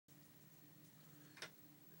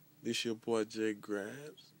This your boy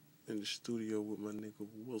J.Grimes in the studio with my nigga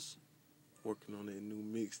Wilson, working on that new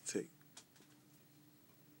mixtape.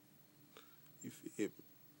 You feel me?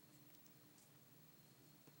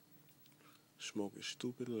 Smoking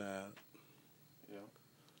stupid loud. Yeah.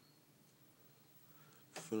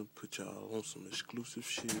 Finna put y'all on some exclusive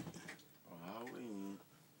shit. Oh,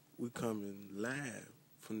 We coming live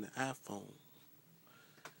from the iPhone.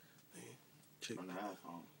 Man, check from the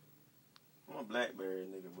iPhone. I'm a BlackBerry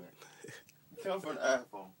nigga, but come from the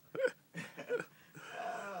iPhone.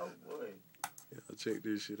 Oh boy. Y'all check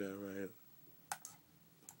this shit out right here.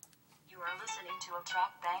 You are listening to a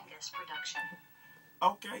Track Bangus production.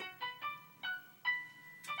 Okay.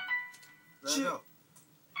 Let's go.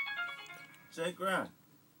 J.Grimes,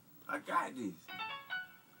 I got this.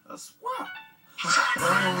 I swear.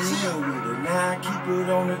 I'm real with it, now I keep it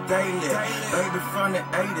on the daily. Baby from the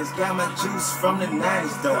 80s, got my juice from the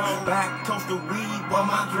 90s though. Back coast of weed, while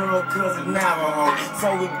my girl cousin Navajo.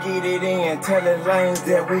 So we get it in, telling lanes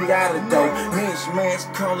that we out of dough. Mismatch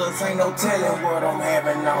colors, ain't no telling what I'm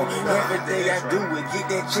having on. Every day I do it, get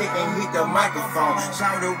that check and hit the microphone.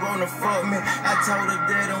 Shawty wanna fuck me, I told her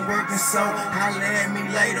that I'm working so. Holla at me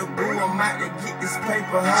later, boo, I'm out to get this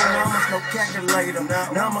paper. Numbers no calculator,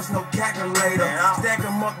 numbers no calculator. Stack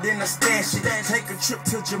them up, then I stash it. Take a trip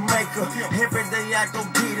to Jamaica. Every day I go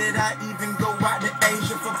get it. I even go out to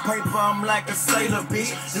Asia for paper. I'm like a sailor,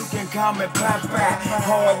 bitch. You can call me Popeye.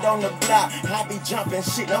 Hard on the block. I be jumping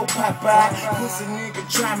shit, no Popeye. Pussy nigga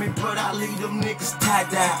try me, but I leave them niggas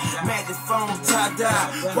tie-dye. Magic phone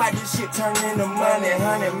tie-dye. Why this shit turn into money?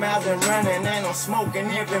 100 miles and running. And I'm smoking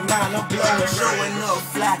every mile. I'm blowing, showing up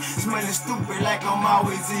fly. Smelling stupid like I'm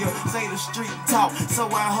always ill. Say the street talk, so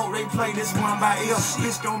I hope they play this one by ear.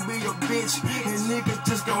 Bitch gon' be a bitch, and niggas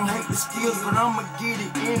just gon' hate the skills, but I'ma get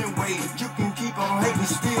it anyway. You can keep on hating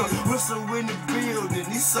still. Whistle in the building,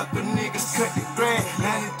 these sucker niggas cut the grass.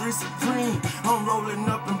 93 Supreme, I'm rolling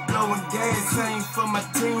up and blowing gas. Same for my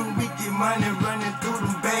team, we get money running through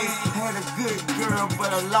them bags. Had a good girl,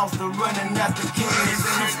 but I lost her running out the cash,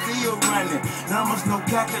 and I'm still running. Numbers no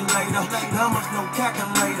calculator, numbers no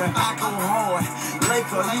calculator. I go hard,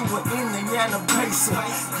 Laker, you were in the yellow pacer.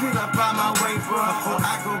 Get up out my way, bro, before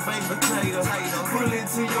I go baked potato. Pull it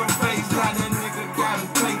to your face, now that nigga got a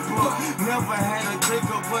paper. Never had a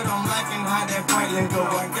drinker, but I'm liking how that fighting go.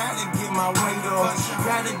 I gotta get my weight up,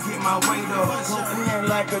 gotta get my weight up. Go in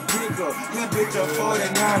like a digger, that bitch a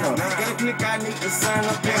 49er. Gotta click, I need to sign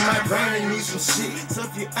up, and my brain needs some shit. So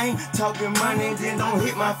if you ain't talking money, then don't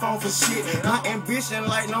hit my phone for shit. My ambition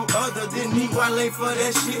like no other, didn't need wale for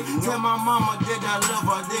that shit. Tell my mama that I love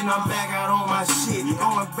her, then I'm back out on my shit.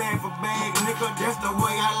 Going bag for bag, nigga, that's the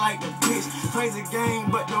way I like the bitch. Crazy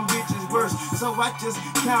game, but them bitches worse. So I just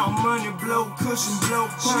count money, blow cushion, blow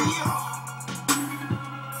pump.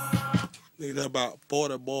 Nigga, that about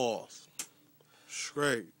 40 balls.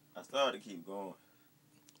 Straight. I started to keep going,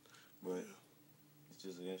 but it's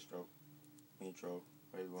just an intro,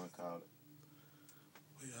 whatever you want to call it.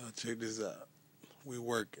 Well, y'all check this out. We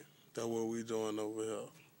working. That's what we doing over here.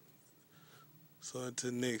 So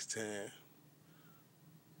until next time,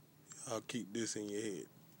 y'all keep this in your head.